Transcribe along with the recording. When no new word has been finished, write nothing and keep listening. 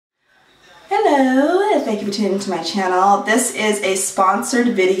Hello, and thank you for tuning into my channel. This is a sponsored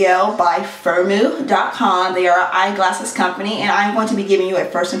video by Firmoo.com. They are an eyeglasses company, and I'm going to be giving you a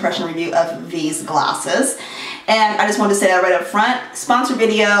first impression review of these glasses. And I just wanted to say that right up front. Sponsored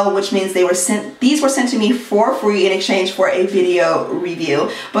video, which means these were sent to me for free in exchange for a video review.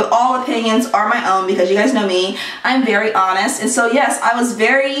 But all opinions are my own because you guys know me. I'm very honest. And so yes, I was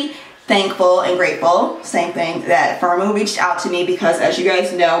very thankful and grateful, same thing, that Firmoo reached out to me because, as you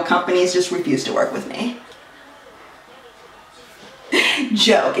guys know, companies just refuse to work with me.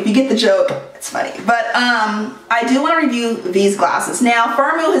 Joke. If you get the joke, it's funny. But I do want to review these glasses. Now,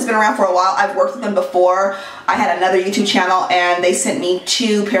 Firmoo has been around for a while. I've worked with them before. I had another YouTube channel and they sent me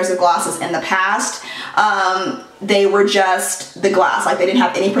 2 pairs of glasses in the past. They were just the glass, like they didn't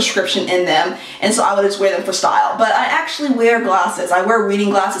have any prescription in them, and so I would just wear them for style. But I actually wear glasses. I wear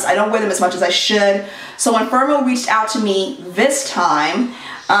reading glasses. I don't wear them as much as I should. So when Firmoo reached out to me this time,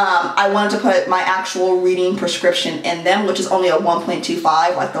 I wanted to put my actual reading prescription in them, which is only a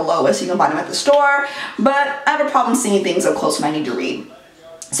 1.25, like the lowest. You can buy them at the store, but I have a problem seeing things up close when I need to read.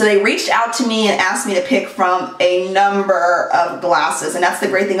 So they reached out to me and asked me to pick from a number of glasses, and that's the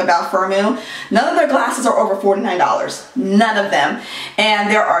great thing about Firmoo. None of their glasses are over $49, none of them. And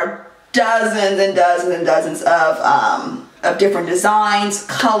there are dozens and dozens and dozens of different designs,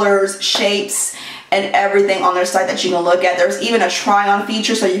 colors, shapes, and everything on their site that you can look at. There's even a try-on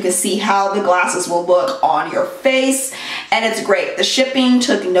feature so you can see how the glasses will look on your face, and it's great. The shipping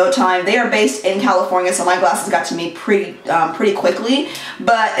took no time. They are based in California, so my glasses got to me pretty quickly.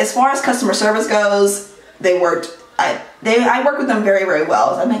 But as far as customer service goes, I worked with them very, very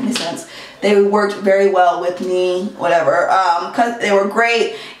well. Does that make any sense? They worked very well with me, whatever. They were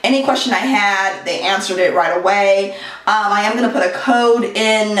great. Any question I had, they answered it right away. I am going to put a code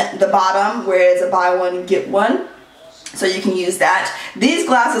in the bottom where it's a buy one, get one. So you can use that. These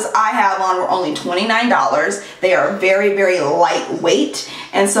glasses I have on were only $29. They are very, very lightweight.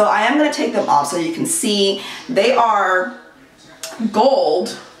 And so I am going to take them off so you can see. They are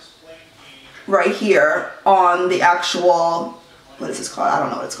gold right here on the actual, what is this called? I don't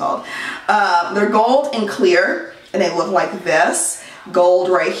know what it's called. They're gold and clear, and they look like this. Gold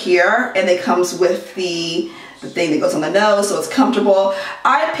right here, and it comes with the thing that goes on the nose, so it's comfortable.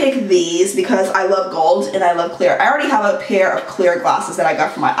 I picked these because I love gold and I love clear. I already have a pair of clear glasses that I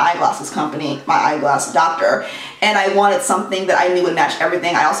got from my eyeglasses company, my eyeglass doctor, and I wanted something that I knew would match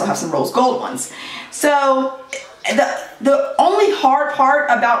everything. I also have some rose gold ones. So the only hard part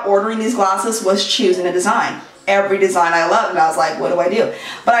about ordering these glasses was choosing a design. Every design I loved, and I was like, what do I do?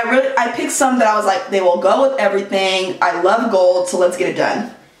 But I picked some that I was like, they will go with everything. I love gold, so let's get it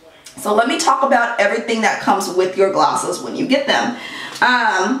done. So let me talk about everything that comes with your glasses when you get them.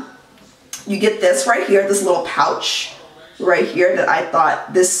 You get this right here, this little pouch right here that I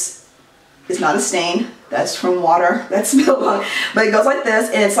thought, this is not a stain. That's from water that spilled on. But it goes like this,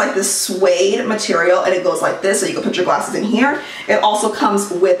 and it's like this suede material, and it goes like this, so you can put your glasses in here. It also comes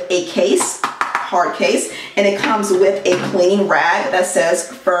with a case, hard case, and it comes with a cleaning rag that says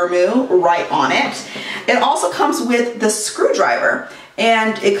Firmoo right on it. It also comes with the screwdriver,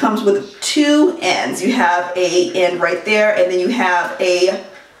 and it comes with 2 ends. You have a end right there, and then you have a,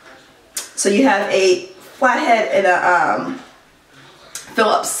 so you have a flathead and a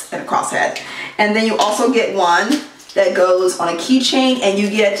Phillips and a crosshead. And then you also get one that goes on a keychain, and you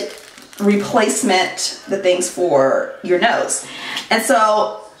get replacement, the things for your nose. And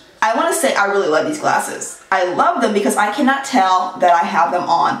so I want to say I really love these glasses. I love them because I cannot tell that I have them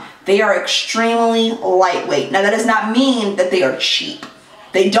on. They are extremely lightweight. Now that does not mean that they are cheap.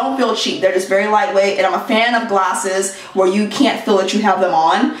 They don't feel cheap. They're just very lightweight, and I'm a fan of glasses where you can't feel that you have them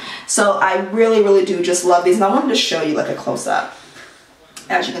on. So I really, really do just love these, and I wanted to show you like a close-up.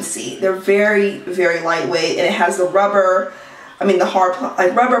 As you can see, they're very, very lightweight, and it has the rubber, the hard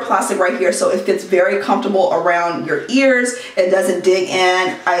like rubber plastic right here, so it fits very comfortable around your ears. It doesn't dig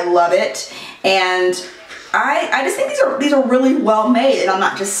in. I love it, and I just think these are really well made, and I'm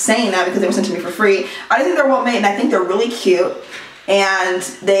not just saying that because they were sent to me for free. I just think they're well made, and I think they're really cute, and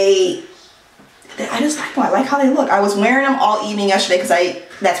I just like them. I like how they look. I was wearing them all evening yesterday because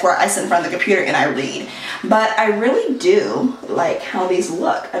that's where I sit in front of the computer and I read. But I really do like how these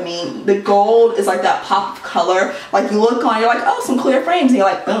look. I mean, the gold is like that pop of color. Like you look on, you're like, oh, some clear frames, and you're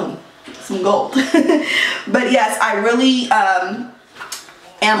like, boom, some gold. But yes, I really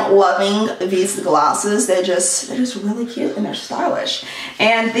am loving these glasses. They're just really cute, and they're stylish.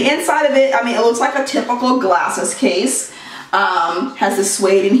 And the inside of it, it looks like a typical glasses case. Has this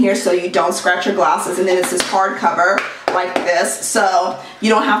suede in here so you don't scratch your glasses, and then it's this hard cover like this, so you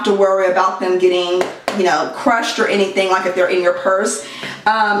don't have to worry about them getting, crushed or anything, like if they're in your purse.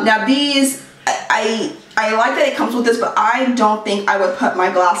 Now these, I like that it comes with this, but I don't think I would put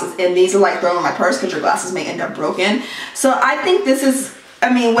my glasses in these, or like throw them in my purse, because your glasses may end up broken. So I think this is,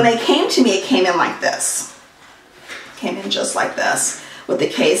 I mean, when it came to me, it came in like this. Came in just like this with the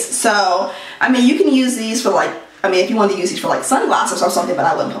case. So, I mean, you can use these for like, I mean, if you want to use these for like sunglasses or something, but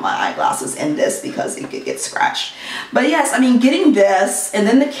I wouldn't put my eyeglasses in this because it could get scratched. But yes, I mean, getting this and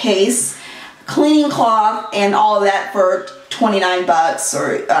then the case, cleaning cloth and all of that for 29 bucks,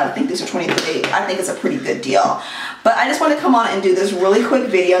 or I think these are 23. I think it's a pretty good deal. But I just want to come on and do this really quick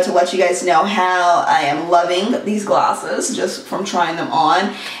video to let you guys know how I am loving these glasses just from trying them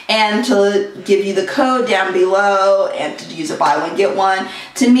on, and to give you the code down below and to use a buy one get one.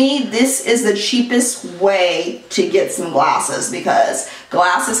 To me, this is the cheapest way to get some glasses, because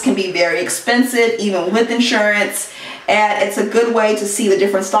glasses can be very expensive even with insurance. And it's a good way to see the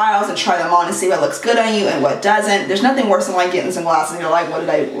different styles and try them on and see what looks good on you and what doesn't. There's nothing worse than like getting some glasses and you're like,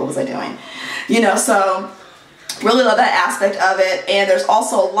 what was I doing? You know, so really love that aspect of it. And there's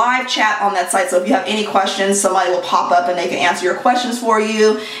also live chat on that site, so if you have any questions, somebody will pop up and they can answer your questions for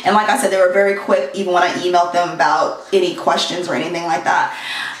you. And like I said, they were very quick even when I emailed them about any questions or anything like that.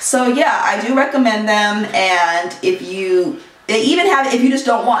 So yeah, I do recommend them. And if you even have it, if you just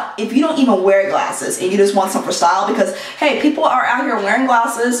don't want, if you don't even wear glasses and you just want some for style, because hey, people are out here wearing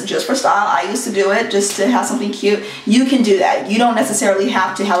glasses just for style. I used to do it just to have something cute. You can do that. You don't necessarily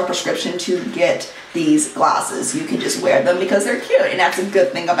have to have a prescription to get these glasses. You can just wear them because they're cute, and that's a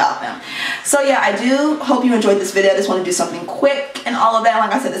good thing about them. So yeah, I do hope you enjoyed this video. I just want to do something quick and all of that.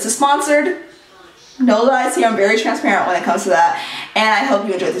 Like I said, this is sponsored. No lies here. I'm very transparent when it comes to that. And I hope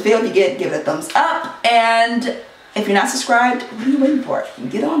you enjoyed this video. If you did, give it a thumbs up. And if you're not subscribed, what are you waiting for?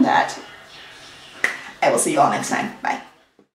 Get on that. I will see you all next time. Bye.